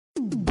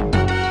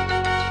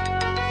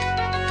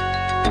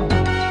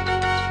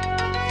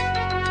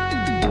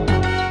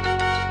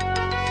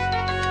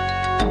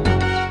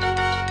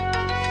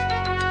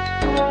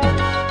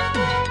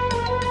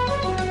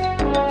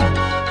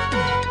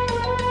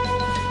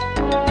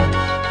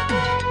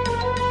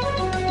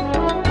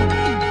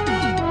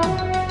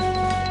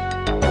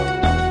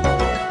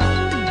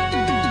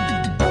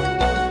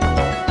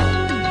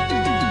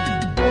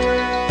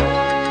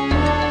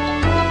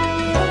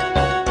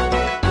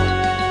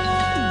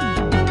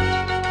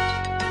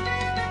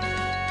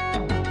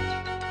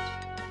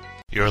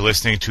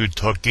listening to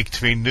Talk Geek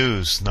to Me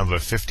News number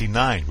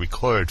 59,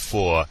 recorded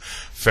for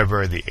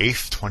February the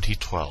 8th,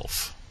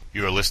 2012.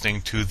 You are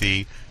listening to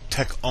the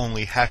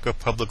Tech-Only Hacker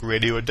Public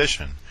Radio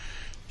Edition.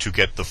 To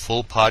get the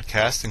full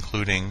podcast,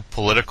 including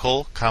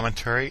political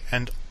commentary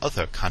and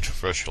other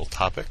controversial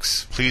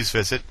topics, please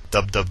visit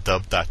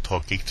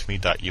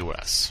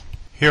www.talkgeektome.us.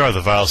 Here are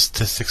the vital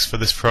statistics for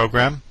this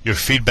program. Your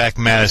feedback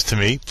matters to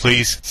me.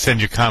 Please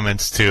send your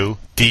comments to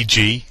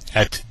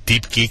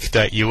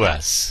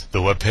dg@deepgeek.us. The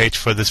webpage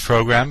for this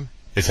program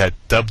is at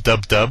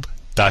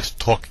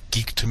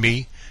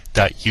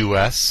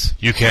www.talkgeektome.us.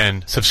 You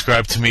can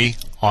subscribe to me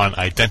on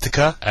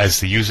Identica as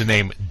the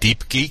username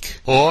DeepGeek,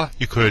 or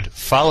you could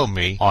follow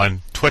me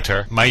on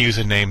Twitter. My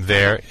username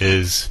there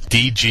is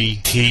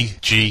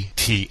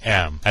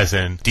DGTGTM, as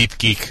in Deep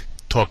Geek,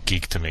 Talk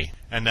Geek to Me.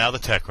 And now the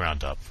Tech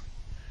Roundup.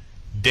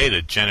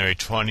 Dated January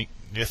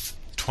 20th,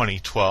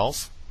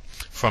 2012,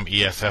 from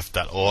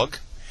EFF.org.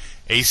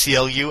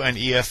 ACLU and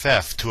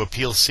EFF to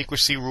appeal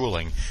secrecy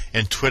ruling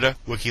in Twitter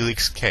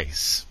WikiLeaks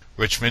case.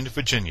 Richmond,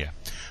 Virginia.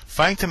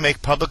 Fighting to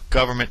make public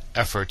government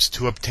efforts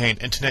to obtain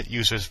Internet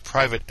users'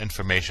 private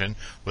information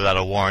without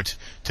a warrant,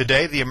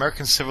 today the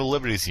American Civil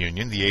Liberties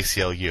Union, the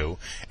ACLU,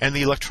 and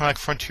the Electronic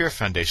Frontier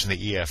Foundation,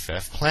 the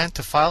EFF, plan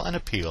to file an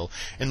appeal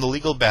in the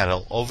legal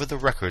battle over the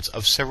records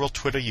of several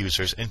Twitter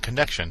users in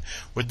connection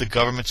with the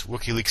government's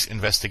WikiLeaks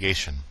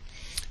investigation.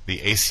 The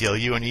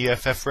ACLU and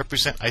EFF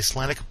represent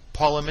Icelandic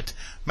Parliament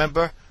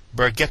member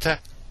Birgitta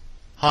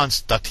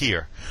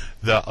Hansdottir.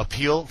 The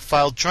appeal,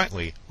 filed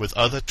jointly with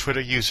other Twitter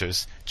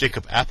users,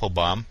 Jacob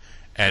Appelbaum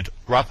and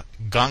Rob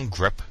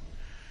Gongrip,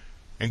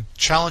 and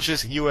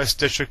challenges U.S.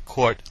 District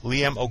Court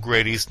Liam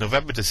O'Grady's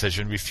November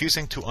decision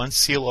refusing to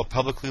unseal or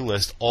publicly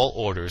list all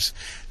orders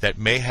that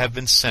may have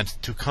been sent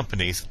to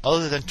companies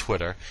other than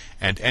Twitter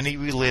and any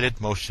related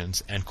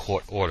motions and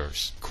court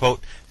orders.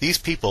 Quote, "These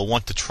people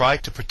want to try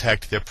to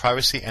protect their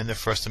privacy and their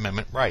First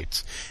Amendment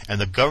rights, and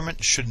the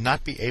government should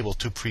not be able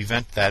to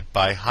prevent that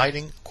by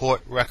hiding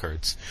court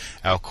records.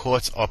 Our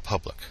courts are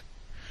public.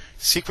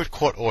 Secret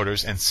court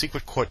orders and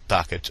secret court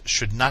dockets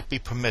should not be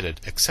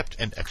permitted except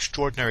in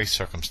extraordinary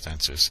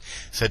circumstances,"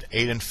 said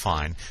Aidan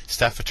Fine,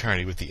 staff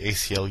attorney with the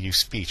ACLU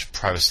Speech,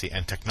 Privacy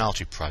and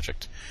Technology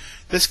Project.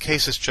 This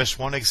case is just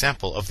one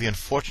example of the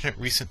unfortunate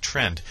recent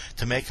trend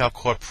to make our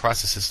court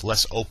processes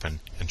less open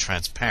and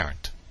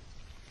transparent.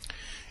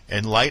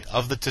 In light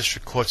of the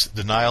district court's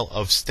denial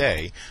of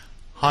stay,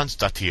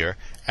 Hansdottir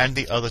and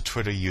the other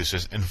Twitter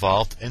users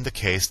involved in the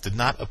case did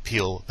not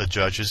appeal the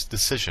judge's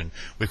decision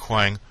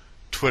requiring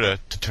Twitter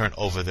to turn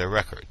over their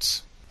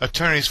records.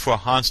 Attorneys for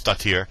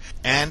Hansdottir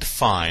and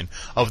Fine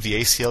of the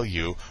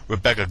ACLU,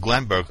 Rebecca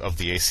Glenberg of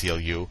the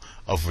ACLU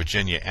of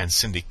Virginia, and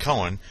Cindy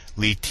Cohen,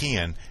 Lee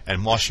Tien, and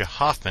Marcia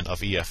Hoffman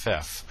of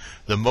EFF.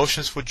 The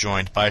motions were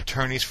joined by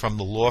attorneys from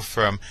the law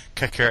firm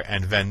Kecker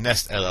and Van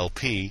Nest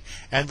LLP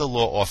and the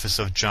law office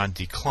of John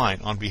D.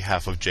 Klein on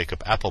behalf of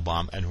Jacob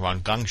Appelbaum and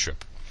Ron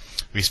Gongrip,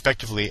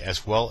 respectively,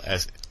 as well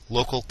as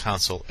local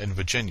counsel in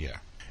Virginia.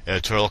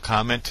 Editorial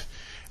comment.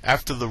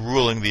 After the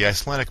ruling, the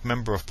Icelandic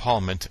Member of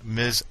Parliament,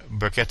 Ms.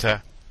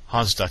 Birgitta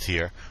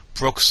Hansdottir,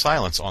 broke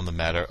silence on the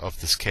matter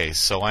of this case,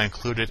 so I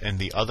included in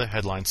the other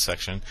headlines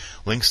section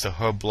links to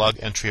her blog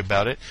entry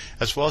about it,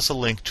 as well as a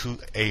link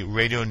to a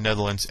Radio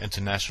Netherlands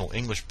International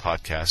English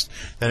podcast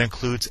that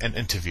includes an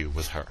interview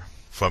with her.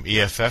 From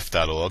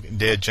EFF.org,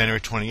 dated January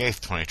 28,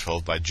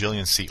 2012, by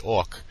Gillian C.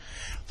 Ork,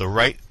 the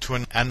right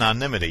to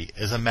anonymity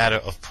is a matter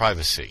of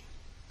privacy.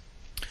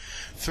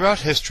 Throughout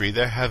history,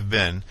 there have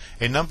been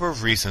a number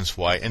of reasons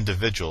why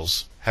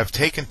individuals have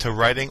taken to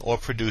writing or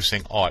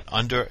producing art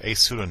under a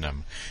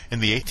pseudonym.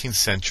 In the 18th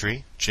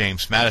century,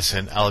 James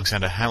Madison,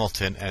 Alexander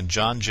Hamilton, and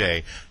John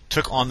Jay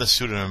took on the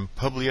pseudonym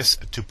Publius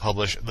to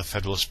publish the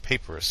Federalist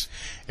Papers.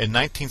 In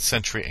 19th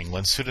century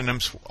England,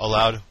 pseudonyms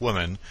allowed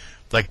women,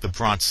 like the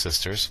Bronte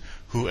sisters,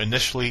 who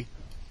initially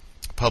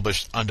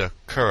published under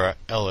Currer,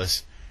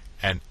 Ellis,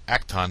 and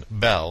Acton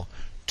Bell,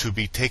 to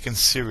be taken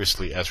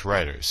seriously as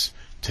writers.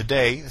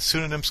 Today,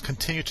 pseudonyms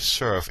continue to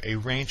serve a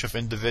range of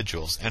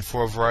individuals, and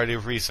for a variety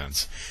of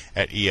reasons.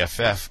 At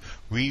EFF,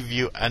 we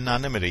view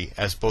anonymity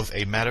as both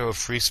a matter of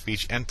free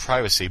speech and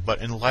privacy,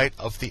 but in light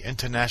of the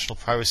International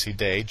Privacy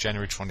Day,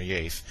 January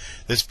 28th,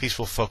 this piece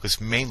will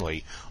focus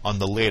mainly on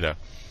the latter,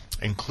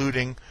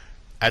 including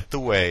at the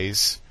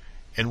ways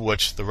in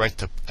which the right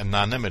to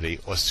anonymity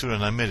or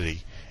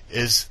pseudonymity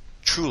is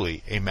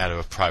truly a matter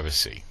of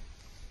privacy.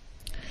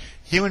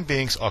 Human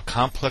beings are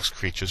complex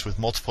creatures with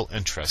multiple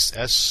interests.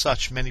 As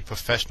such, many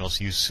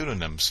professionals use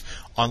pseudonyms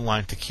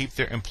online to keep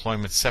their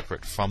employment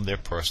separate from their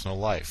personal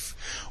life.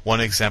 One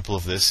example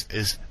of this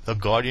is the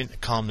Guardian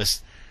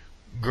columnist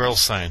Girl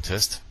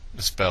Scientist,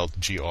 spelled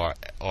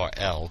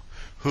G-R-R-L,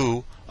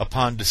 who,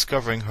 upon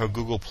discovering her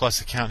Google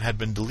Plus account had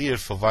been deleted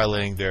for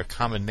violating their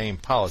common name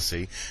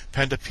policy,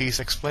 penned a piece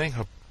explaining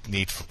her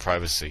need for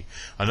privacy.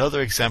 Another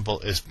example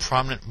is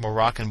prominent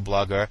Moroccan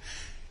blogger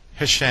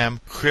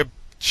Hisham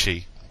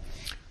Kribchi,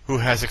 who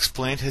has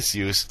explained his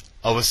use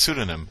of a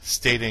pseudonym,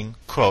 stating,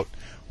 quote,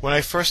 When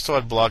I first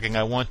started blogging,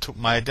 I wanted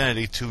my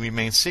identity to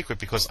remain secret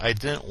because I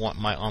didn't want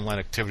my online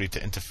activity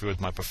to interfere with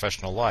my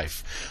professional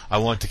life. I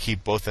wanted to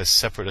keep both as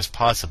separate as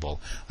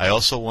possible. I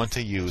also wanted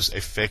to use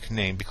a fake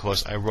name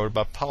because I wrote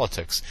about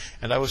politics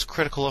and I was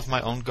critical of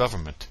my own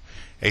government.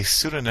 A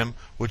pseudonym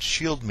would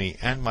shield me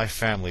and my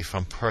family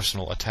from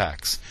personal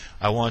attacks.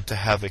 I wanted to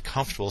have a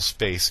comfortable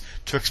space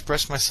to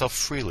express myself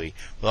freely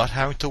without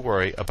having to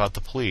worry about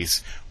the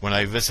police when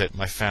I visit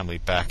my family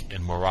back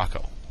in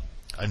Morocco."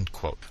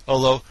 Unquote.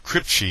 Although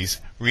Kripke's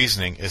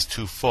reasoning is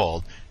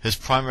twofold, his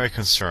primary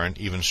concern,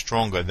 even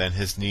stronger than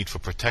his need for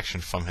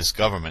protection from his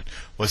government,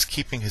 was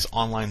keeping his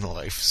online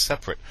life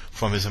separate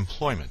from his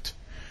employment.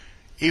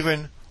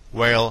 Even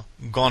Wael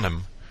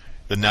Ghonim,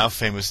 the now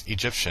famous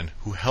Egyptian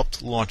who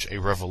helped launch a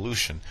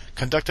revolution,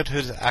 conducted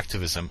his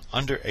activism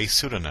under a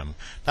pseudonym,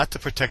 not to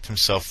protect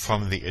himself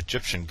from the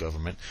Egyptian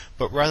government,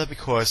 but rather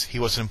because he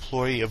was an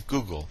employee of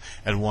Google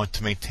and wanted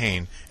to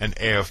maintain an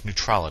air of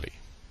neutrality.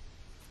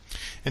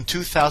 In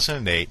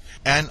 2008,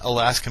 an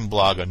Alaskan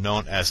blogger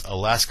known as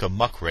Alaska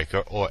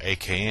Muckraker, or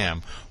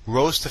AKM,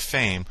 rose to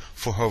fame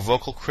for her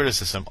vocal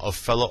criticism of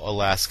fellow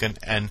Alaskan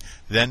and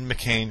then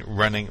McCain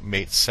running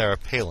mate Sarah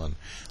Palin.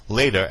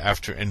 Later,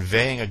 after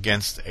inveighing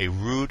against a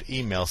rude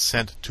email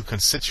sent to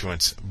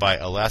constituents by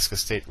Alaska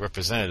State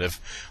Representative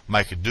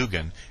Mike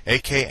Dugan,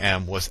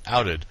 AKM was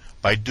outed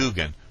by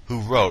Dugan, who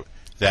wrote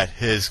that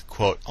his,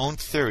 quote, own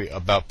theory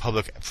about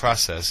public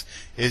process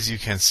is you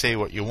can say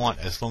what you want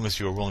as long as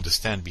you are willing to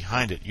stand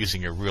behind it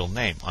using your real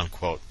name,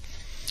 unquote.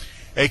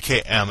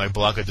 AKM, a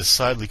blogger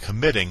decidedly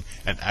committing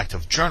an act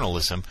of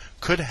journalism,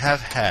 could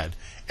have had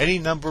any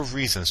number of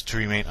reasons to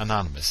remain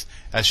anonymous,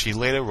 as she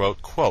later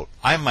wrote, quote,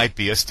 "I might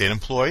be a state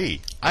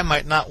employee. I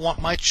might not want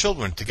my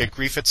children to get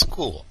grief at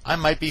school. I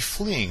might be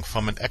fleeing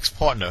from an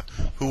ex-partner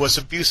who was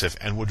abusive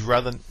and would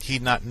rather he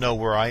not know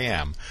where I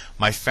am.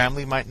 My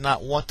family might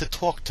not want to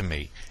talk to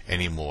me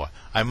anymore.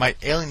 I might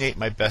alienate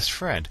my best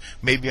friend.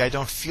 Maybe I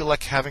don't feel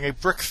like having a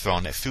brick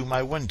thrown through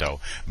my window.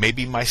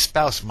 Maybe my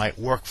spouse might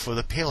work for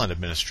the Palin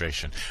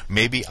administration.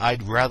 Maybe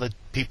I'd rather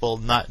people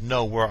not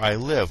know where I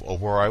live or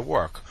where I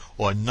work.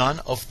 Or none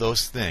of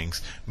those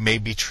things may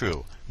be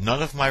true.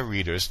 None of my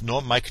readers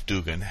nor Mike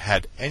Dugan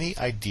had any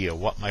idea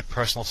what my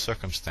personal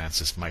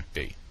circumstances might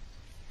be."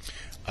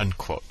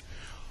 Unquote.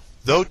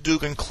 Though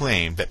Dugan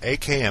claimed that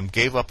AKM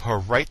gave up her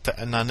right to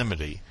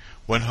anonymity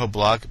when her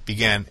blog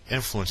began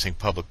influencing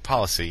public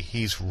policy,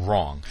 he's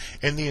wrong.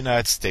 In the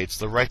United States,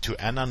 the right to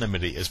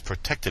anonymity is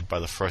protected by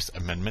the First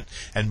Amendment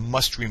and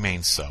must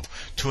remain so,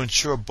 to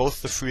ensure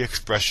both the free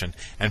expression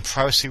and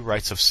privacy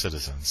rights of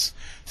citizens.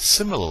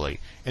 Similarly,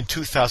 in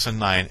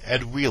 2009,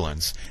 Ed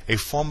Whelans, a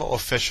former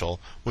official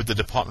with the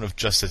Department of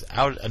Justice,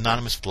 outed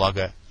anonymous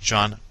blogger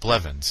John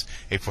Blevins,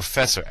 a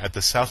professor at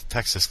the South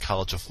Texas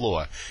College of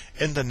Law,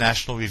 in the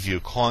National Review,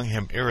 calling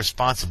him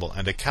irresponsible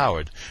and a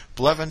coward.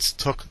 Blevins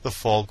took the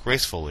fall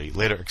gracefully,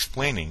 later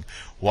explaining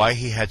why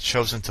he had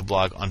chosen to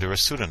blog under a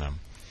pseudonym.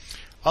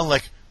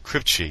 Unlike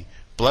Kripke,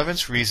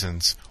 Blevins'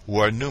 reasons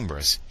were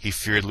numerous. He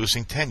feared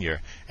losing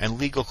tenure and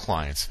legal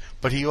clients,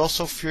 but he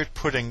also feared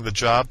putting the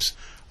jobs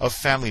of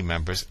family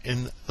members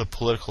in the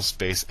political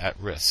space at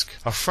risk.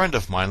 A friend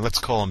of mine, let's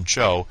call him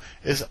Joe,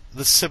 is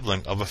the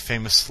sibling of a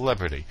famous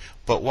celebrity,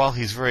 but while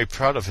he's very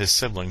proud of his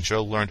sibling,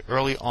 Joe learned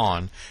early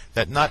on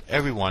that not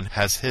everyone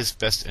has his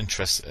best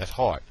interests at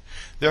heart.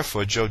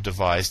 Therefore, Joe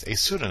devised a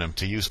pseudonym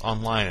to use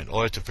online in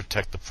order to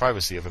protect the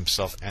privacy of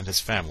himself and his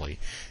family.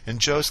 In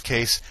Joe's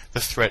case,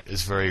 the threat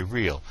is very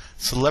real.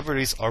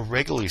 Celebrities are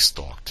regularly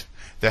stalked,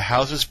 their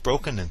houses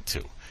broken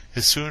into.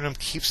 His pseudonym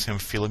keeps him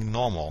feeling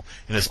normal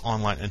in his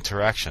online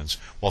interactions,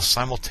 while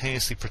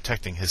simultaneously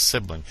protecting his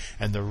sibling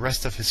and the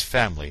rest of his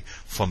family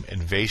from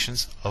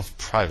invasions of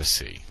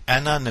privacy.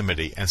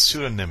 Anonymity and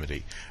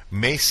pseudonymity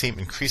may seem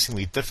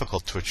increasingly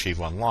difficult to achieve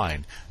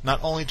online.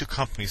 Not only do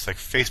companies like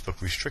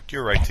Facebook restrict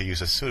your right to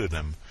use a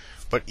pseudonym,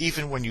 but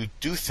even when you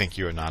do think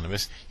you're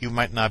anonymous, you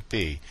might not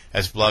be,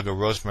 as blogger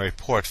Rosemary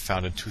Port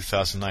found in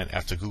 2009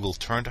 after Google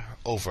turned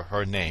over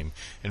her name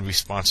in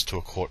response to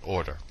a court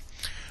order.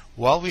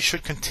 While we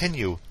should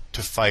continue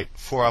to fight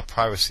for our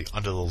privacy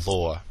under the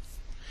law,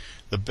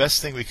 the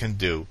best thing we can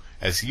do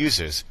as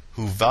users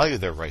who value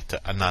their right to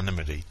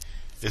anonymity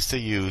is to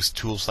use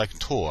tools like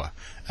Tor.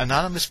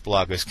 Anonymous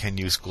bloggers can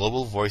use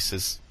Global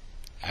Voices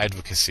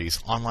Advocacy's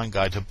online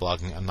guide to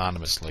blogging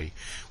anonymously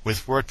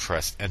with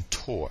WordPress and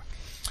Tor.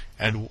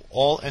 And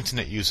all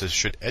internet users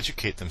should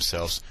educate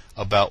themselves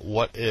about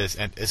what is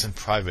and isn't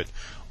private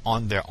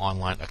on their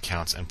online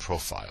accounts and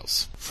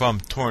profiles.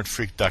 From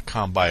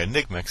torrentfreak.com by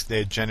Enigmix,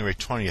 dated January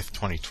 20th,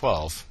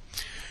 2012.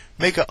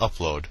 Mega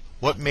Upload.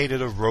 What made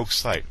it a rogue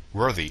site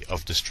worthy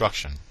of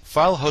destruction?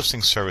 File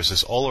hosting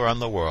services all around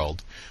the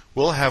world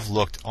will have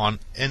looked on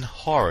in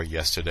horror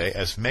yesterday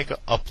as Mega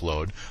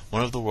Upload,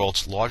 one of the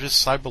world's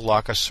largest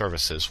cyberlocker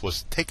services,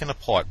 was taken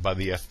apart by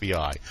the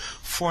FBI.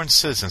 Foreign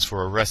citizens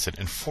were arrested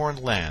in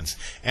foreign lands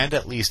and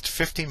at least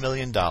 $50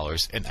 million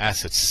in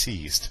assets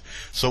seized.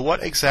 So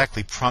what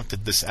exactly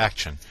prompted this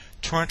action?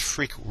 Torrent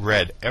Freak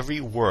read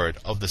every word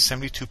of the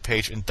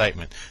 72-page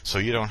indictment so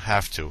you don't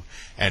have to,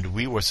 and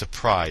we were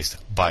surprised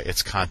by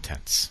its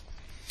contents.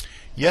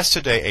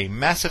 Yesterday, a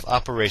massive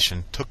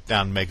operation took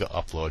down Mega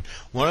Upload,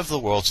 one of the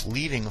world's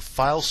leading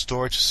file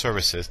storage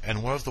services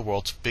and one of the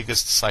world's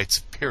biggest sites,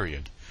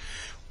 period.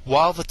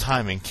 While the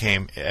timing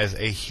came as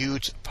a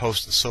huge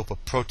post-SOPA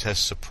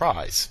protest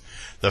surprise,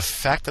 the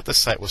fact that the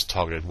site was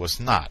targeted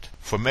was not.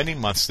 For many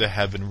months there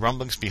have been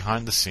rumblings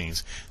behind the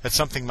scenes that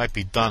something might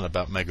be done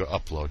about Mega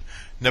Upload.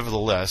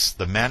 Nevertheless,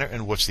 the manner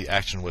in which the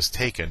action was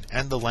taken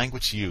and the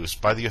language used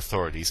by the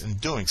authorities in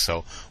doing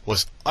so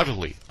was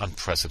utterly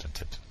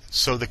unprecedented.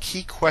 So the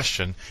key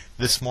question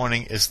this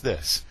morning is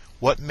this: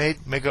 what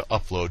made Mega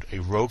Upload a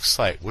rogue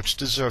site which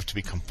deserved to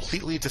be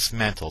completely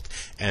dismantled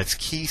and its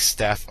key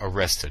staff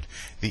arrested?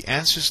 The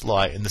answers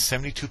lie in the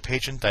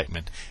 72-page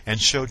indictment and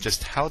show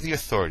just how the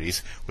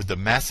authorities, with the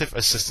massive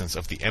assistance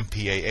of the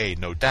MPAA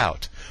no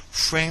doubt,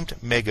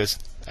 framed Mega's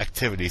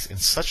activities in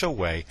such a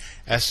way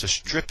as to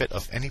strip it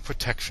of any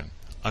protection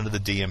under the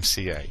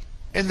DMCA.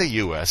 In the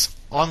U.S.,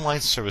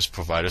 online service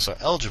providers are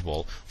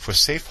eligible for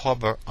safe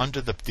harbor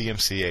under the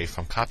DMCA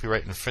from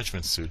copyright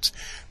infringement suits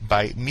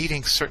by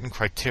meeting certain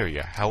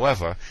criteria.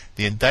 However,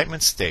 the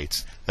indictment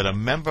states that a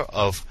member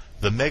of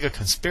the mega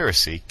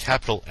conspiracy,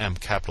 capital M,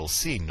 capital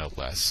C, no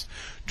less,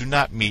 do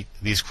not meet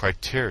these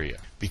criteria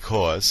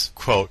because,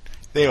 quote,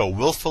 they are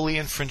willfully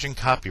infringing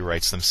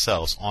copyrights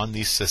themselves on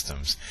these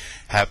systems,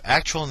 have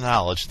actual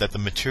knowledge that the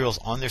materials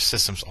on their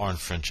systems are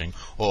infringing,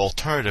 or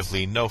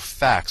alternatively know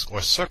facts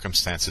or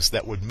circumstances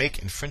that would make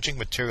infringing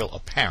material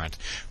apparent,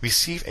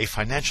 receive a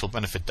financial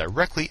benefit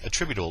directly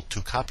attributable to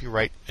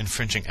copyright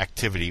infringing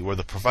activity where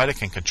the provider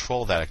can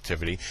control that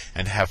activity,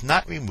 and have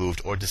not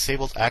removed or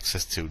disabled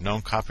access to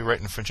known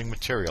copyright infringing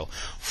material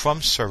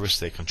from servers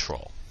they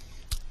control.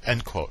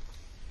 End quote.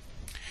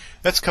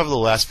 Let's cover the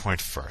last point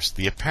first,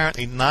 the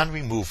apparently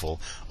non-removal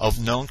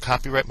of known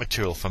copyright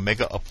material from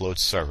Mega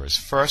Upload's servers.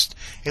 First,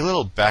 a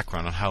little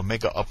background on how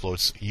Mega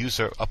Upload's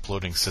user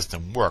uploading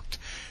system worked,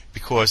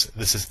 because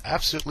this is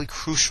absolutely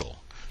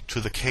crucial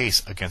to the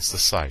case against the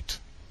site.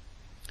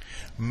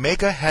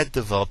 Mega had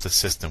developed a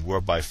system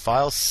whereby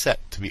files set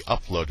to be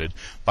uploaded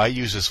by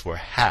users were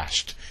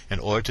hashed in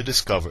order to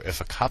discover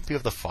if a copy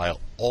of the file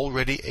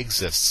already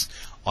exists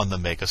on the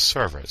Mega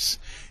servers.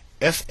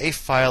 If a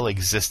file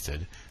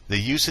existed, the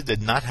user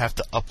did not have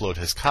to upload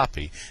his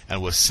copy and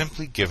was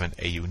simply given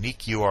a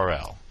unique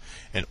URL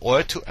in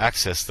order to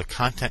access the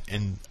content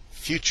in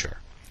future.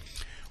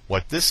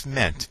 What this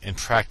meant in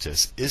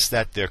practice is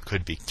that there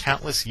could be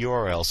countless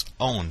URLs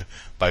owned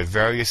by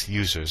various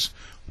users,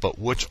 but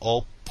which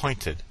all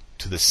pointed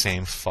to the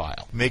same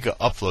file. Mega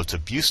Upload's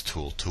abuse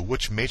tool, to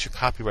which major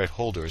copyright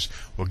holders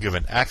were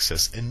given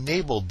access,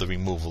 enabled the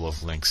removal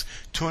of links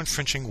to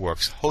infringing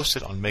works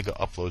hosted on Mega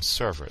Upload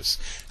servers.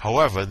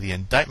 However, the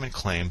indictment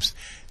claims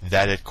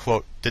that it,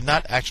 quote, did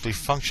not actually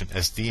function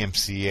as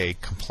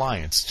DMCA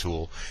compliance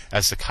tool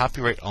as the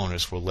copyright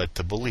owners were led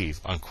to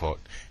believe, unquote,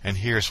 and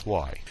here's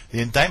why.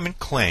 The indictment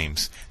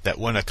claims that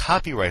when a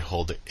copyright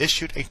holder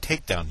issued a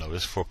takedown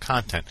notice for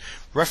content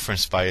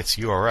referenced by its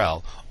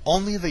URL,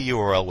 only the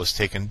URL was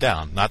taken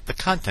down, not the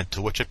content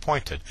to which it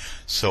pointed.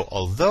 So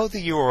although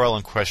the URL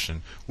in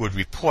question would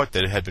report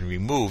that it had been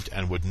removed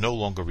and would no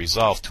longer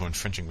resolve to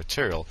infringing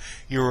material,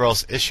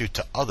 URLs issued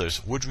to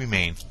others would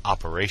remain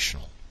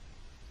operational.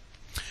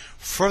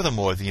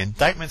 Furthermore, the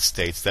indictment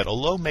states that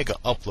although Mega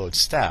Upload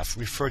staff,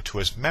 referred to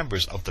as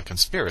members of the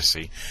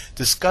conspiracy,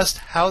 discussed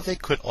how they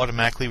could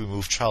automatically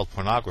remove child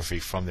pornography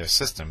from their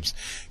systems,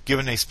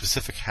 given a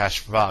specific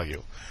hash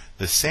value,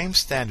 the same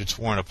standards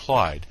weren't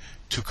applied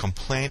to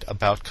complained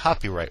about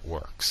copyright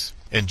works.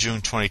 In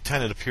June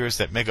 2010, it appears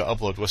that Mega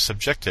Upload was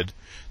subjected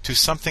to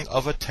something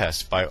of a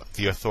test by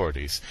the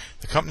authorities.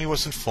 The company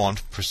was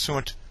informed,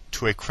 pursuant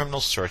to a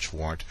criminal search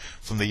warrant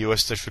from the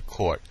U.S. District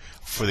Court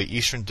for the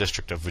Eastern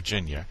District of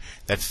Virginia,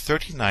 that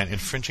 39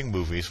 infringing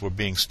movies were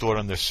being stored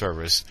on their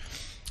servers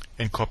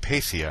in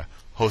Carpathia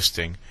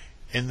Hosting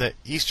in the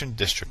Eastern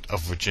District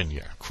of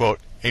Virginia. Quote,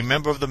 a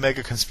member of the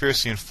Mega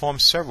Conspiracy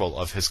informed several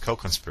of his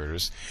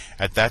co-conspirators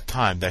at that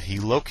time that he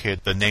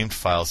located the named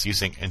files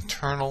using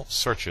internal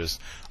searches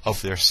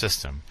of their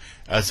system.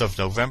 As of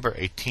November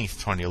 18,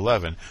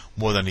 2011,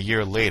 more than a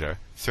year later,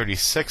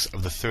 36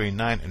 of the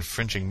 39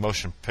 infringing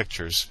motion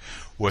pictures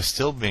were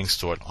still being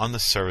stored on the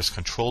servers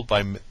controlled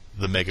by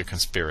the Mega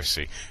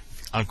Conspiracy.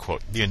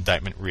 Unquote, the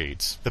indictment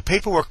reads. The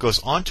paperwork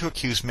goes on to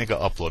accuse Mega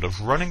Upload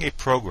of running a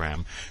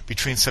program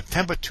between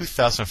September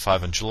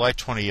 2005 and July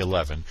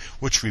 2011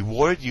 which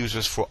rewarded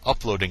users for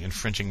uploading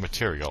infringing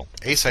material.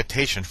 A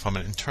citation from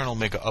an internal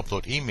Mega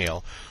Upload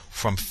email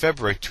from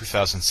February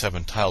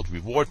 2007 titled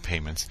Reward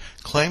Payments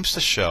claims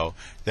to show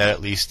that at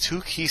least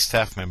 2 key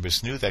staff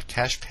members knew that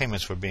cash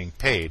payments were being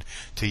paid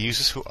to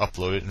users who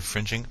uploaded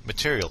infringing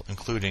material,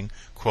 including,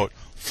 quote,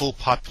 full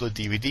popular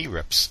DVD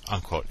rips,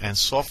 unquote, and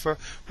software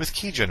with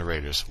key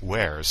generators,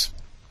 wares,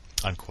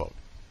 unquote.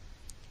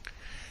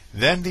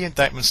 Then the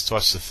indictment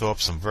starts to throw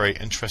up some very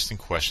interesting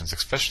questions,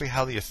 especially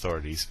how the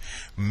authorities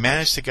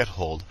managed to get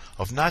hold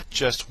of not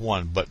just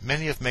one, but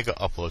many of Mega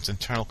Upload's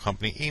internal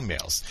company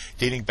emails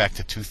dating back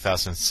to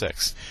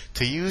 2006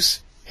 to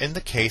use in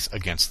the case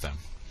against them.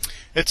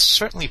 It's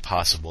certainly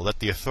possible that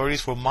the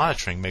authorities were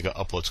monitoring Mega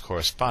Upload's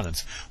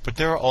correspondence, but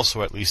there are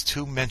also at least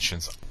two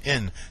mentions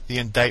in the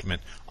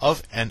indictment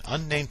of an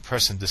unnamed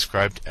person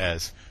described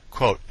as,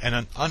 quote,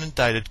 an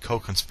unindicted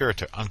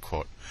co-conspirator,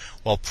 unquote.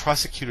 While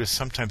prosecutors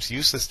sometimes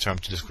use this term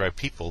to describe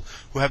people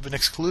who have been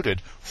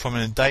excluded from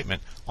an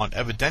indictment on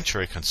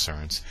evidentiary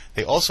concerns,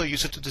 they also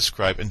use it to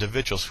describe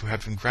individuals who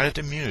have been granted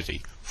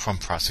immunity from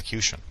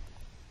prosecution.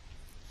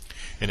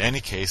 In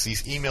any case,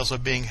 these emails are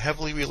being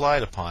heavily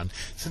relied upon,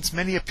 since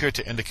many appear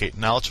to indicate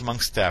knowledge among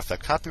staff that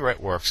copyright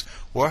works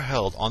were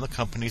held on the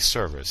company's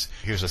servers.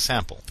 Here's a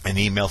sample. An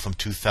email from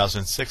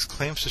 2006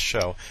 claims to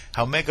show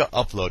how Mega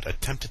Upload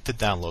attempted to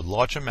download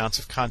large amounts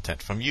of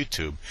content from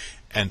YouTube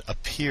and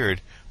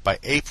appeared by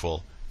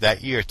April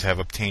that year to have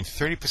obtained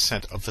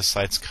 30% of the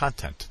site's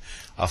content.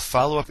 A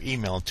follow-up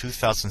email in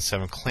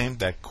 2007 claimed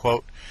that,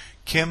 quote,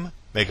 Kim,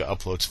 Mega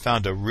Upload's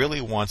founder,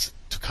 really wants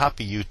to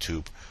copy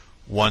YouTube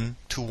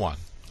 1-to-1,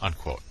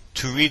 unquote.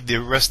 To read the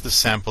rest of the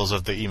samples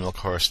of the email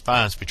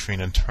correspondence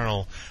between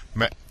internal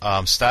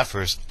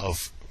staffers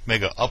of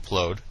Mega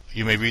Upload,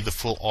 you may read the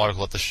full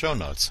article at the show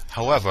notes.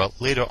 However,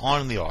 later on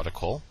in the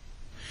article,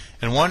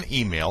 in one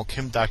email,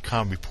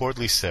 Kim.com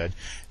reportedly said,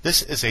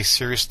 "This is a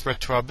serious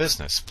threat to our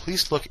business.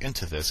 Please look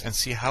into this and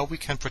see how we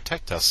can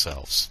protect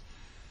ourselves."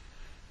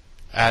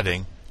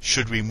 Adding,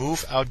 "Should we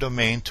move our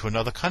domain to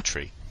another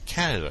country,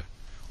 Canada,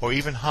 or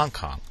even Hong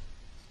Kong?"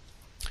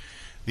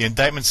 The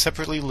indictment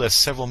separately lists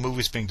several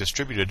movies being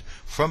distributed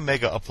from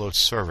Mega Upload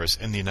servers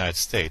in the United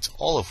States,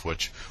 all of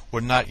which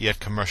were not yet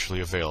commercially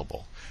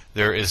available.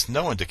 There is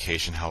no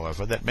indication,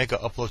 however, that Mega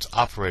Upload's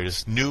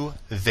operators knew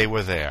they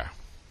were there.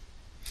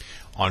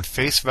 On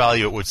face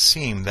value, it would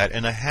seem that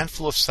in a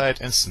handful of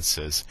cited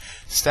instances,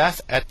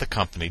 staff at the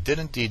company did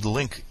indeed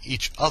link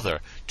each other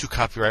to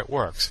copyright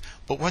works,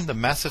 but when the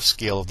massive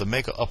scale of the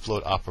Mega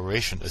Upload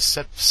operation is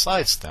set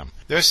beside them,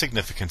 their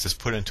significance is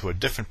put into a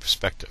different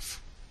perspective.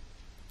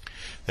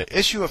 The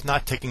issue of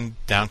not taking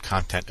down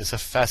content is a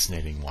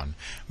fascinating one.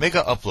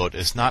 Mega Upload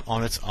is not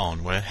on its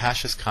own when it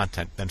hashes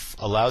content that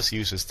allows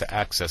users to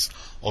access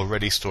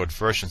already stored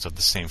versions of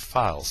the same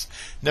files.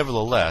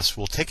 Nevertheless,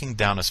 will taking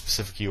down a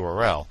specific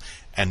URL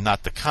and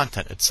not the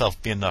content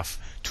itself be enough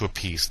to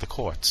appease the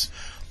courts?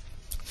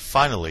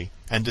 Finally,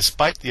 and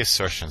despite the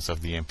assertions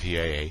of the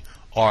MPAA,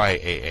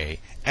 RIAA,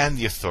 and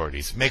the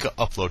authorities, Mega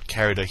Upload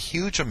carried a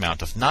huge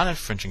amount of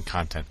non-infringing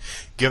content,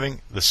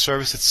 giving the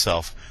service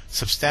itself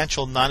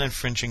substantial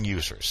non-infringing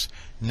users.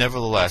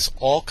 Nevertheless,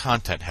 all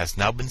content has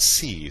now been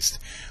seized,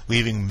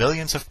 leaving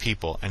millions of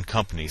people and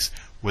companies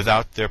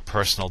without their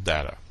personal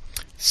data.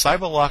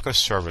 CyberLocker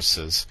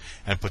services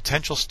and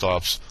potential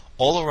startups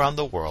all around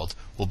the world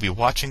will be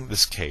watching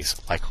this case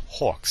like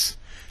hawks.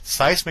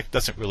 Seismic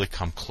doesn't really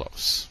come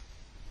close.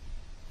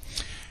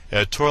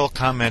 Editorial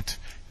comment: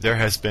 there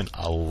has been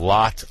a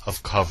lot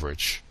of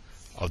coverage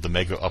of the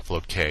Mega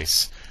Upload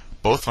case,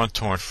 both on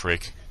Torrent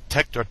Freak,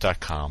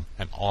 TechDirt.com,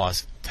 and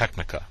Ars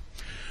Technica.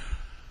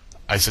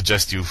 I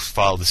suggest you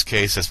follow this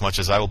case as much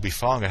as I will be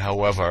following it.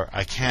 However,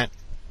 I can't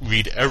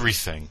read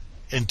everything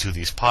into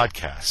these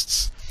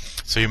podcasts.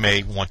 So you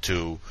may want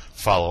to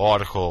follow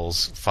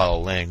articles, follow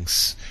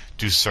links,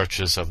 do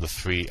searches of the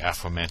three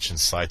aforementioned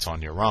sites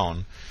on your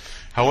own.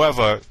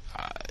 However,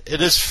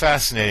 it is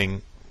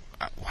fascinating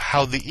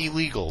how the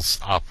illegals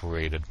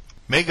operated.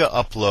 Mega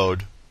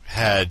Upload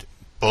had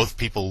both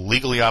people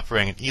legally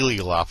operating and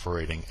illegal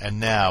operating, and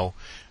now,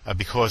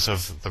 because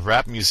of the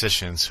rap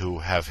musicians who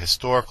have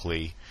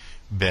historically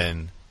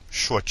been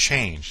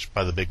shortchanged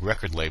by the big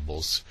record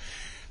labels,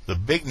 the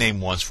big name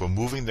ones were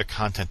moving their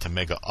content to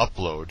Mega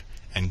Upload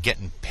and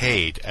getting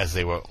paid as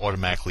they were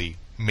automatically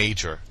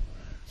major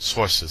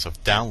sources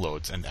of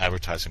downloads and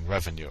advertising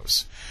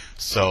revenues.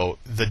 So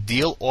the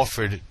deal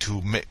offered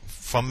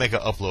from Mega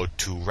Upload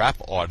to rap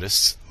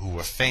artists who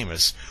were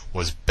famous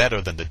was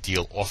better than the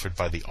deal offered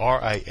by the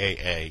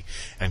RIAA,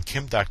 and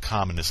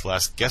Kim.com in his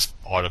last guest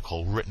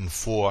article written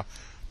for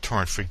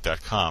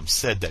TorrentFreak.com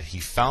said that he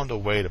found a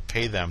way to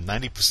pay them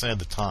 90% of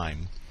the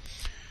time,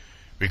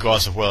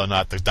 regardless of whether or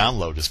not the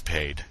download is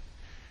paid,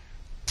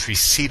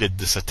 preceded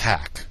this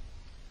attack.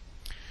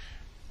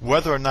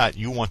 Whether or not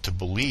you want to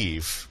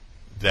believe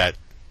that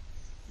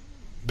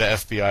the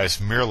FBI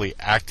is merely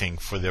acting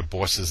for their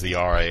bosses, the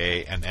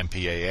RIA and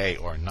MPAA,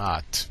 or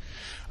not,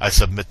 I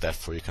submit that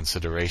for your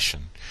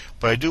consideration.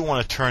 But I do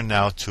want to turn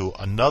now to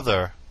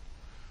another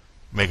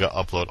Mega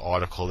Upload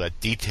article that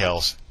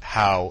details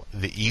how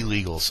the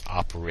illegals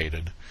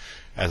operated,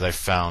 as I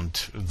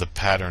found the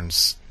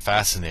patterns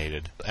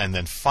fascinated. And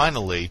then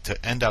finally,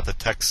 to end out the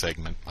tech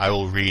segment, I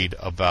will read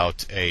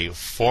about a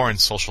foreign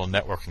social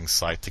networking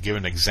site to give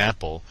an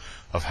example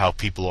of how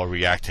people are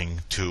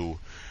reacting to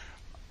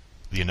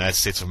the United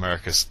States of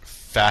America's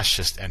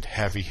fascist and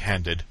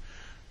heavy-handed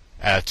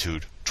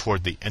attitude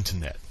toward the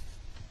internet.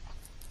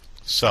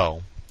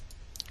 So,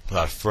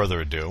 Without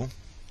further ado,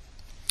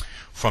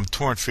 from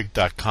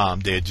torrentfreak.com,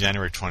 dated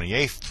January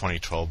 28,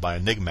 2012, by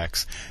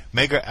Enigmex,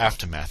 Mega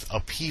Aftermath,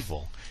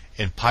 Upheaval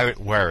in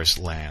Pirate Wearer's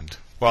Land.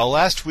 While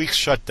last week's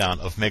shutdown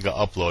of Mega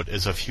Upload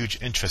is of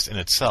huge interest in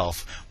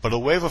itself, but a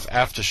wave of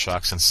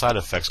aftershocks and side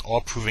effects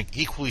are proving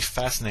equally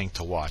fascinating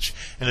to watch,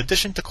 in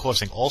addition to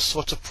causing all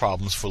sorts of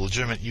problems for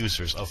legitimate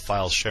users of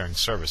file sharing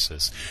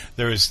services.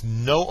 There is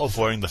no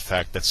avoiding the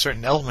fact that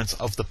certain elements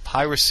of the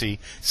piracy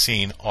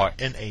scene are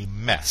in a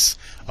mess.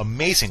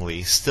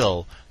 Amazingly,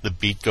 still, the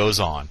beat goes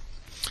on.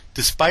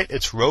 Despite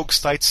its rogue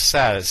site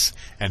status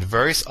and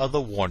various other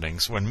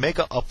warnings, when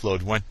Mega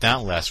Upload went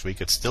down last week,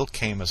 it still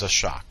came as a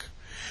shock.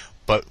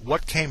 But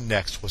what came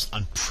next was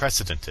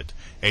unprecedented,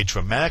 a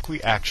dramatic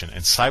reaction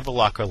in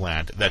cyberlocker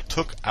land that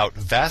took out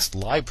vast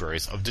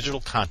libraries of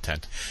digital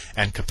content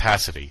and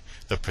capacity.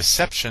 The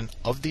perception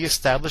of the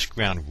established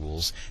ground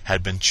rules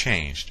had been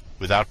changed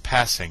without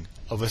passing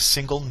of a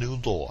single new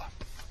law.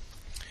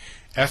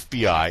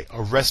 FBI,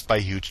 arrest by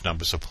huge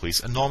numbers of police,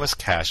 enormous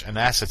cash and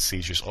asset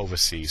seizures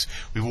overseas,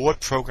 reward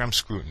program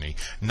scrutiny,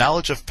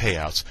 knowledge of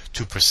payouts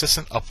to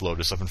persistent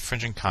uploaders of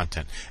infringing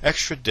content,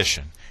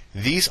 extradition.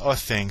 These are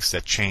things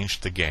that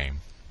changed the game.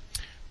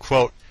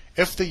 Quote,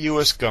 if the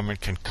U.S.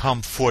 government can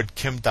come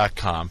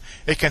FordKim.com,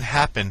 it can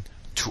happen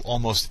to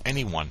almost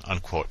anyone,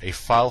 unquote, a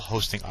file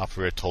hosting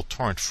operator told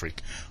Torrent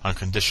Freak on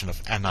condition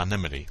of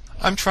anonymity.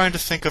 I'm trying to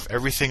think of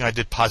everything I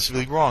did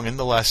possibly wrong in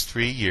the last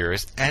 3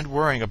 years and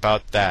worrying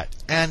about that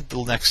and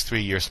the next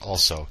 3 years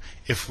also,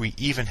 if we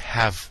even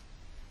have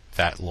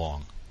that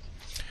long.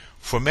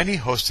 For many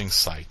hosting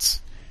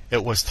sites,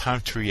 it was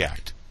time to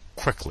react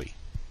quickly.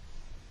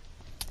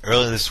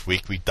 Earlier this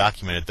week, we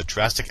documented the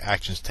drastic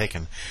actions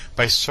taken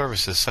by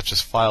services such as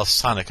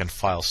FileSonic and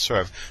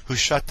FileServe, who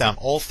shut down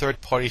all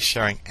third-party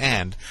sharing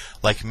and,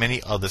 like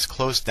many others,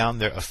 closed down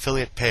their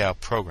affiliate payout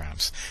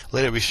programs.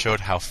 Later, we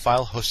showed how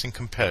file hosting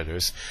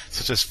competitors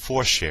such as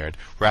 4Shared,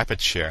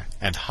 RapidShare,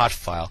 and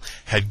Hotfile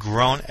had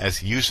grown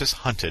as users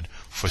hunted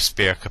for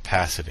spare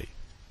capacity.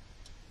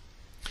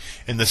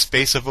 In the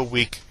space of a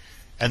week,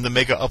 and the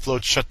Mega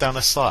Upload shutdown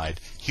aside,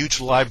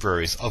 huge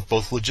libraries of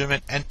both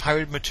legitimate and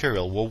pirated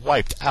material were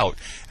wiped out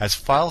as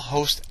file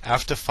host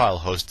after file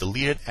host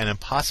deleted an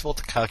impossible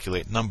to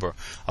calculate number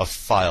of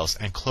files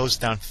and closed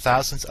down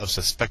thousands of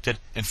suspected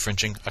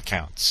infringing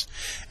accounts.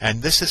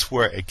 And this is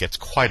where it gets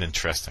quite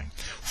interesting.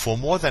 For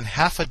more than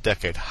half a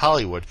decade,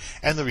 Hollywood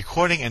and the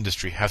recording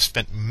industry have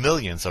spent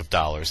millions of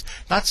dollars,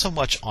 not so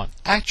much on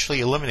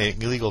actually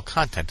eliminating illegal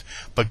content,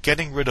 but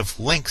getting rid of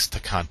links to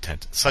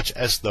content, such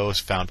as those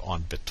found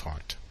on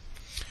BitTorrent.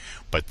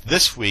 But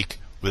this week,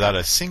 without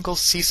a single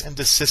cease and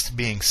desist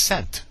being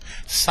sent,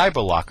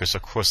 cyberlockers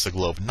across the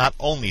globe not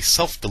only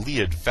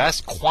self-deleted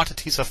vast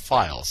quantities of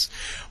files,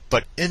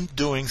 but in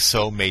doing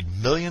so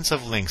made millions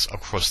of links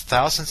across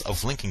thousands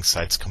of linking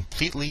sites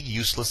completely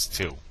useless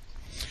too.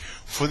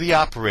 For the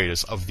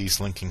operators of these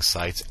linking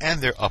sites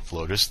and their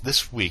uploaders,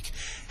 this week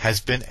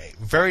has been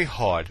very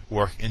hard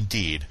work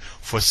indeed.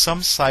 For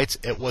some sites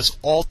it was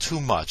all too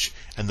much,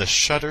 and the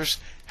shutters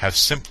have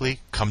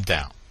simply come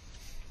down.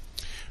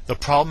 The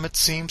problem, it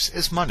seems,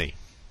 is money.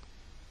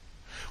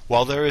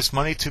 While there is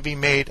money to be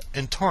made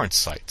in torrent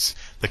sites,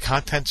 the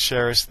content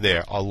sharers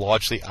there are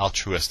largely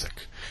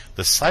altruistic.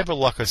 The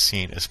cyberlocker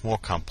scene is more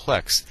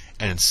complex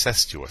and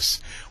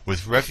incestuous,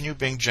 with revenue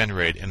being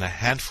generated in a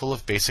handful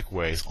of basic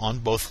ways on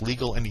both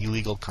legal and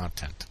illegal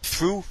content.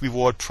 Through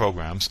reward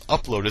programs,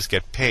 uploaders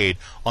get paid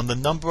on the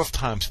number of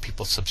times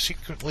people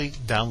subsequently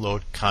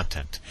download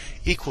content.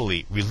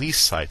 Equally, release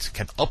sites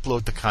can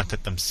upload the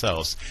content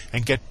themselves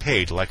and get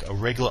paid like a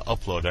regular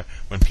uploader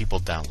when people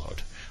download.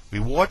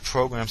 Reward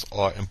programs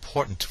are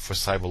important for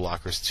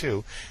cyberlockers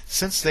too,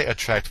 since they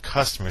attract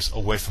customers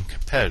away from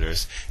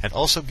competitors and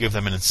also give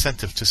them an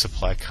incentive to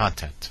supply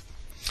content.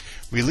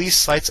 Release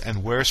sites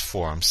and wares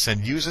forums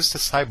send users to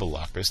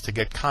cyberlockers to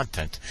get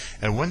content,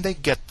 and when they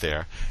get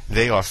there,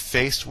 they are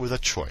faced with a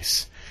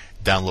choice.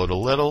 Download a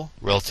little,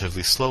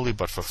 relatively slowly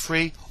but for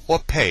free, or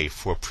pay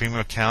for a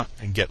premium account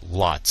and get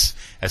lots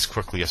as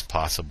quickly as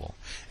possible.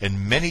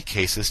 In many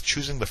cases,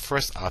 choosing the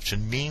first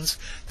option means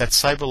that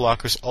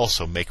cyberlockers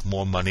also make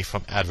more money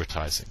from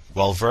advertising.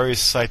 While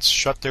various sites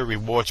shut their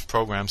rewards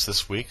programs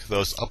this week,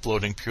 those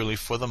uploading purely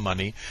for the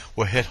money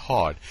were hit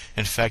hard.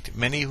 In fact,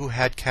 many who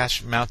had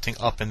cash mounting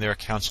up in their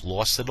accounts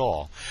lost it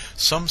all.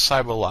 Some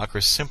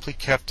cyberlockers simply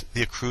kept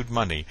the accrued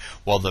money,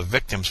 while the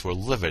victims were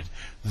livid.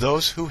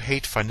 Those who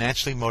hate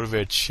financially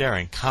motivated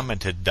sharing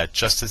commented that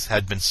justice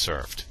had been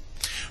served.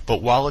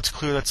 But while it's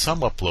clear that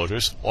some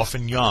uploaders,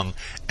 often young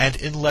and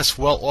in less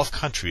well-off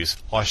countries,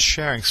 are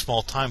sharing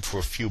small time for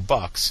a few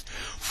bucks,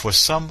 for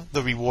some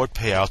the reward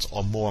payouts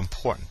are more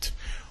important.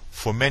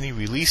 For many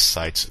release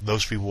sites,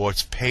 those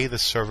rewards pay the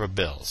server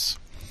bills.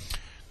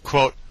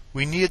 Quote,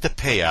 we needed the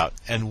payout,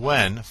 and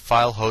when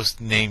file host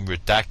name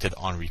redacted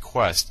on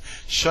request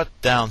shut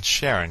down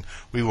sharing,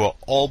 we were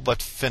all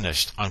but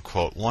finished,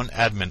 unquote, one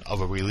admin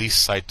of a release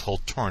site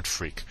told Torrent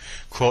Freak.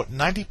 Quote,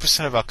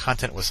 90% of our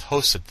content was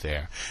hosted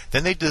there.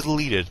 Then they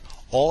deleted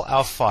all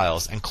our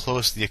files and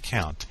close the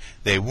account.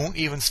 They won't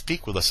even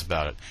speak with us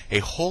about it. A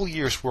whole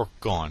year's work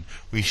gone.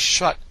 We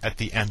shut at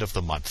the end of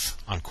the month,"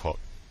 unquote.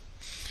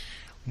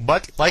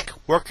 But like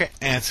worker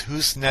ants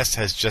whose nest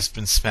has just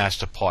been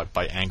smashed apart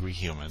by angry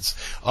humans,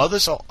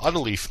 others are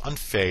utterly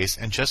unfazed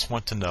and just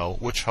want to know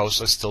which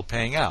hosts are still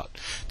paying out.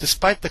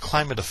 Despite the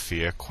climate of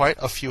fear, quite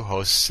a few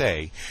hosts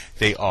say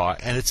they are,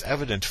 and it's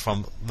evident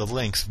from the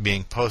links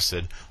being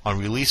posted on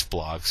release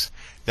blogs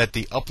that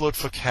the Upload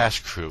for Cash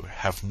crew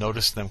have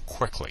noticed them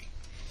quickly.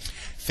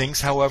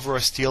 Things, however,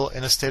 are still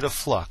in a state of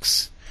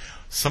flux.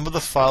 Some of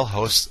the file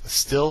hosts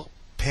still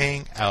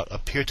paying out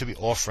appear to be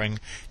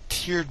offering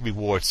tiered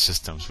reward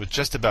systems, with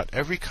just about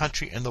every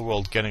country in the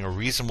world getting a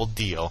reasonable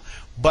deal,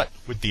 but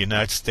with the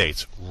United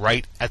States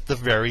right at the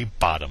very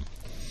bottom.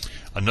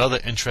 Another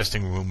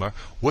interesting rumor,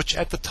 which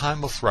at the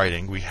time of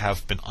writing we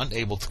have been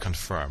unable to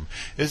confirm,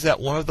 is that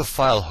one of the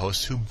file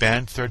hosts who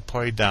banned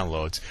third-party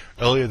downloads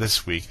earlier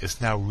this week is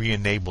now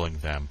re-enabling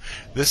them.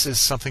 This is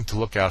something to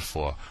look out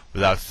for.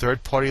 Without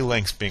third-party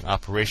links being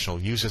operational,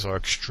 users are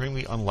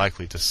extremely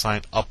unlikely to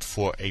sign up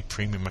for a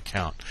premium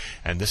account,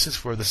 and this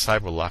is where the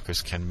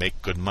cyberlockers can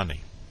make good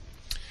money.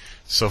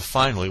 So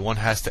finally, one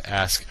has to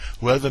ask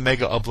whether the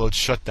mega upload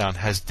shutdown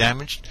has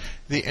damaged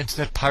the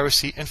internet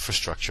piracy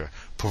infrastructure.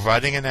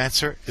 Providing an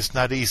answer is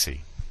not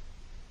easy.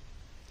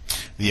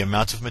 The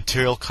amount of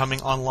material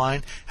coming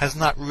online has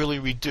not really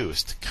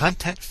reduced.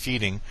 Content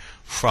feeding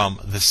from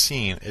the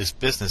scene is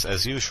business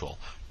as usual.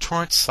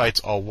 Torrent sites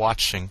are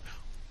watching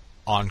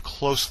on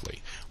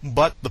closely,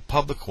 but the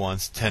public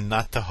ones tend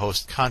not to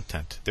host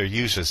content. Their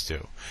users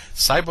do.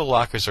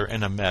 Cyberlockers are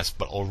in a mess,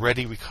 but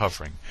already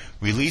recovering.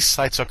 Release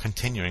sites are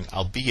continuing,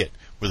 albeit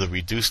with a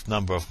reduced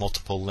number of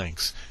multiple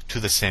links to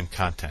the same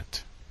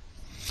content.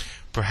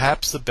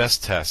 Perhaps the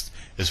best test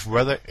is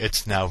whether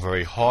it's now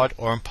very hard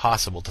or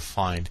impossible to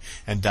find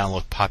and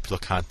download popular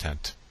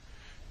content.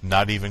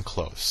 Not even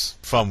close.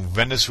 From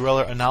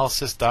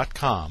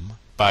VenezuelaAnalysis.com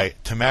by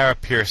Tamara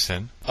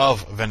Pearson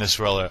of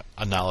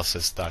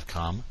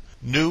VenezuelaAnalysis.com,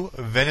 new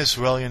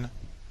Venezuelan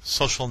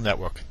social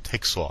network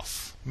takes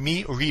off.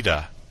 Mi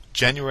Rida,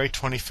 January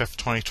 25,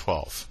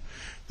 2012.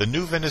 The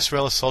new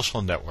Venezuela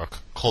social network,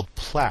 called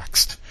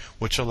Plaxed,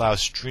 which allows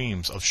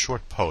streams of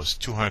short posts,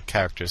 200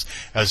 characters,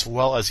 as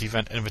well as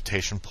event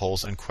invitation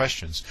polls and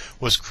questions,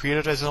 was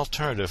created as an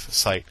alternative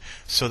site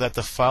so that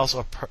the files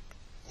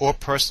or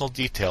personal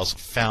details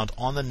found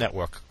on the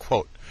network,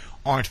 quote,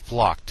 aren't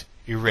blocked,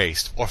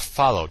 erased, or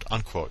followed,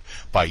 unquote,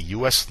 by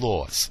U.S.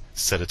 laws,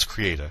 said its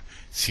creator,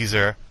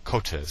 Cesar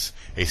Cotes,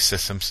 a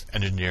systems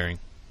engineering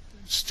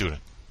student.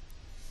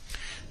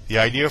 The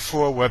idea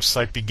for a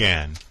website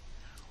began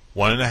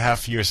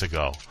 1.5 years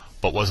ago,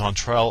 but was on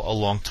trial a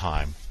long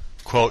time.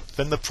 Quote,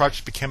 then the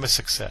project became a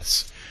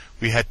success.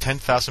 We had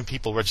 10,000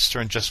 people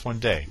register in just one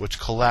day, which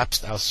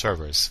collapsed our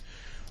servers,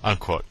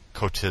 unquote,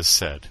 Cotes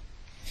said.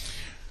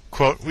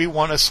 Quote, we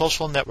want a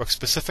social network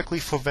specifically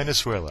for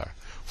Venezuela,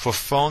 for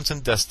phones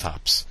and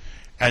desktops,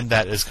 and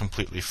that is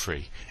completely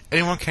free.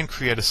 Anyone can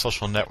create a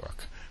social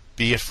network,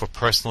 be it for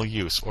personal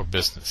use or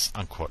business,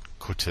 unquote,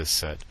 Cotes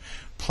said.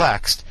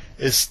 Plaxed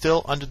is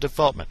still under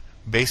development,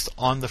 based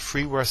on the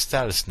freeware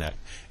status net.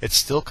 It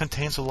still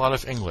contains a lot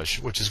of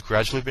English, which is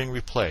gradually being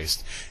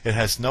replaced. It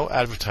has no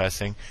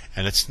advertising,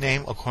 and its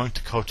name, according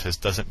to Cotes,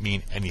 doesn't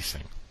mean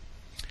anything.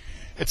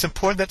 It's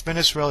important that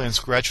Venezuelans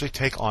gradually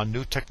take on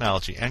new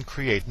technology and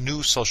create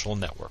new social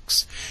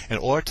networks in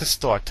order to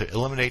start to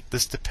eliminate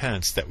this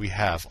dependence that we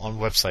have on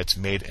websites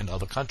made in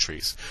other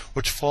countries,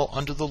 which fall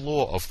under the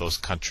law of those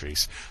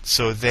countries,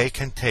 so they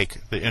can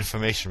take the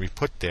information we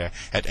put there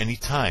at any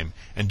time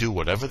and do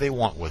whatever they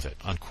want with it,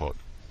 unquote.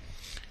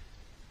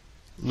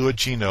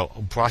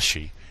 Luigino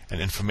Braschi, an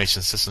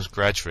information systems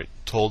graduate,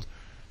 told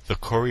the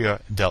Corriere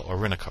del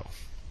Orinoco.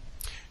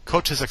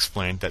 Cotes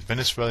explained that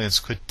Venezuelans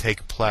could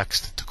take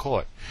Plaxed to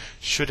court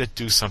should it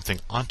do something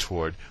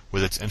untoward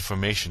with its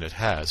information it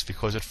has,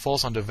 because it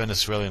falls under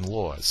Venezuelan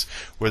laws,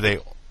 where they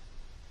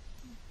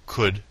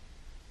could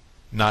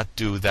not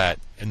do that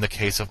in the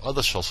case of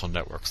other social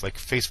networks like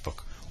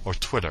Facebook or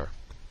Twitter.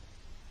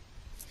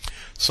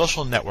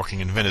 Social networking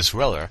in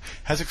Venezuela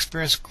has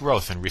experienced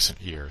growth in recent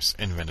years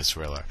in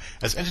Venezuela,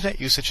 as internet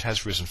usage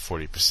has risen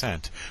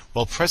 40%,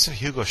 while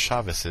President Hugo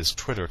Chávez's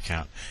Twitter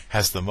account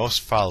has the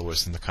most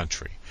followers in the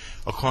country.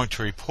 According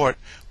to a report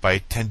by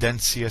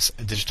Tendencias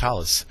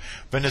Digitales,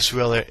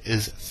 Venezuela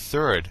is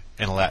third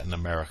in Latin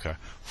America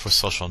for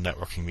social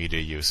networking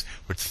media use,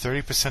 with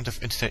 30%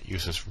 of internet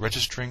users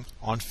registering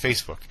on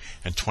Facebook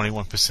and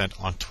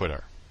 21% on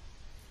Twitter.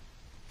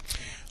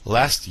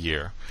 Last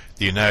year,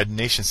 the United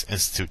Nations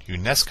Institute,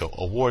 UNESCO,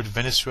 awarded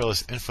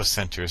Venezuela's info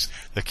centers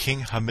the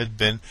King Hamid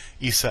bin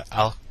Isa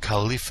Al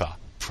Khalifa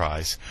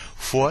Prize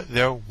for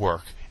their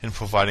work in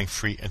providing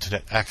free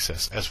internet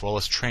access as well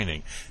as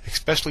training,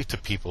 especially to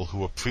people who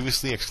were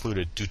previously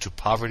excluded due to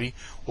poverty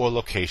or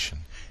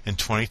location. In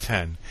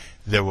 2010,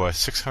 there were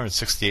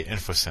 668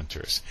 info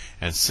centers,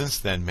 and since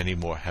then many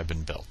more have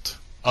been built.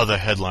 Other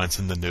headlines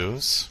in the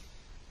news: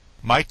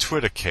 My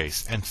Twitter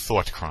case and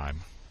thought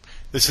crime.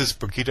 This is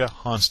Brigitte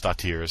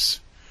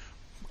Hansdottir's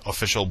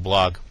official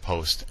blog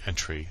post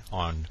entry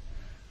on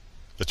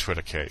the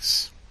Twitter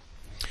case.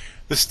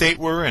 The state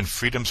we're in,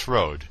 Freedom's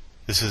Road.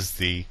 This is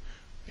the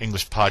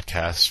English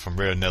podcast from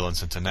Radio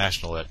Netherlands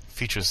International that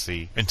features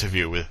the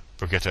interview with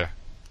Brigitte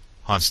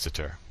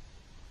Honstetter.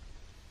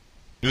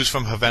 News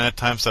from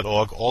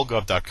HavanaTimes.org,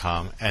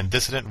 allgov.com, and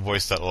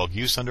DissidentVoice.org,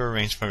 used under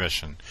arranged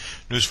permission.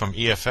 News from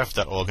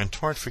EFF.org and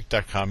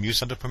TorrentFreak.com,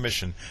 used under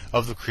permission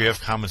of the Creative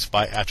Commons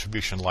by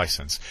Attribution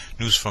license.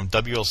 News from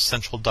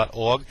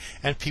WLCentral.org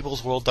and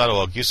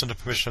PeoplesWorld.org, used under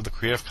permission of the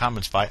Creative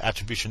Commons by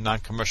Attribution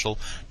Non-Commercial,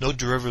 No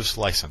Derivatives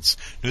license.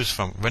 News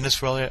from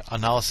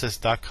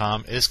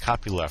VenezuelaAnalysis.com is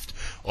copyleft.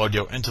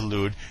 Audio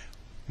interlude,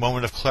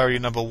 Moment of Clarity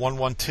number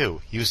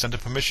 112, used under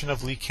permission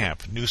of Lee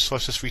Camp. News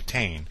sources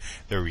retain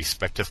their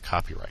respective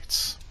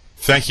copyrights.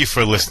 Thank you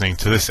for listening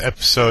to this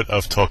episode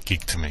of Talk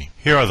Geek to Me.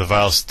 Here are the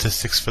vital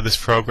statistics for this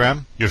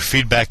program. Your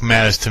feedback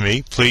matters to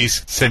me.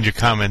 Please send your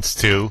comments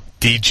to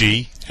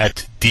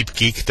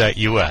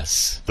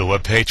dg@deepgeek.us. The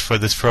webpage for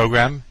this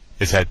program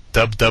is at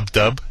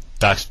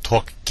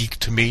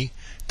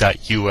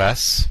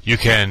www.talkgeektome.us. You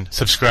can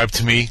subscribe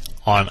to me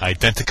on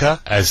Identica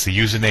as the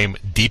username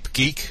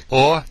DeepGeek,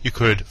 or you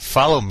could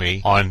follow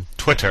me on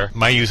Twitter.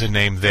 My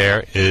username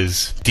there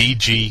is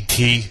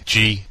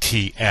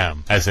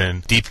DGTGTM, as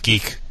in Deep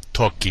Geek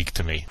Talk Geek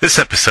to Me. This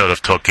episode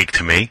of Talk Geek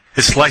to Me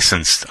is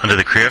licensed under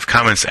the Creative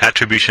Commons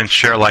Attribution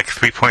Sharealike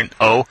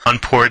 3.0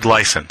 Unported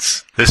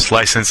license. This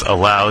license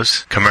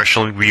allows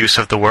commercial reuse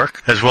of the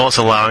work, as well as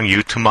allowing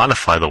you to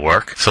modify the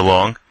work, so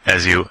long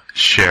as you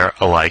share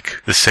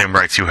alike the same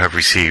rights you have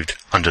received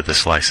under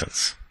this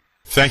license.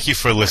 Thank you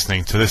for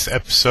listening to this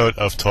episode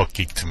of Talk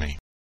Geek to Me.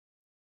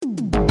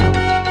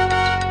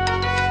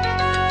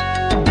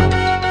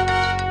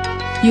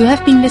 You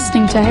have been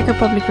listening to Hacker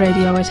Public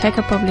Radio at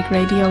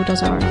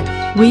hackerpublicradio.org.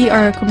 We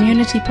are a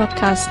community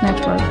podcast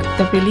network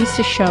that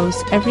releases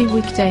shows every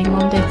weekday,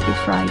 Monday through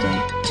Friday.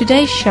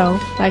 Today's show,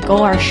 like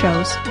all our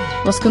shows,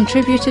 was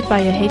contributed by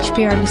a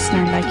HPR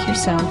listener like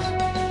yourself.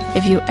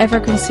 If you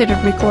ever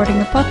considered recording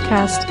a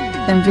podcast,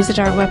 then visit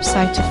our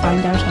website to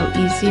find out how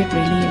easy it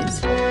really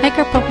is.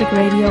 Hacker Public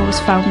Radio was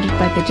founded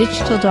by the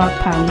Digital Dog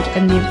Pound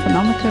and the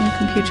Infonomicon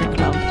Computer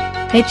Club.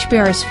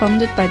 HPR is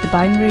funded by the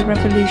Binary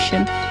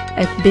Revolution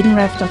at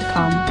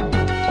binrev.com.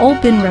 All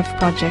BinRev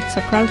projects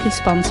are proudly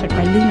sponsored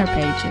by Lunar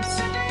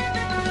Pages.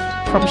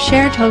 From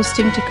shared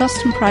hosting to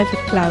custom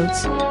private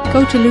clouds,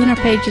 go to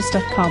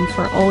lunarpages.com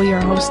for all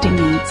your hosting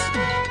needs.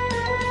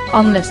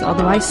 Unless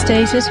otherwise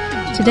stated,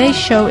 today's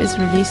show is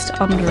released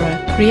under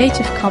a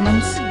Creative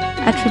Commons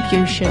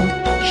Attribution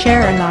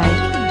Share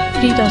Alike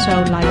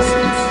 3.0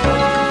 license.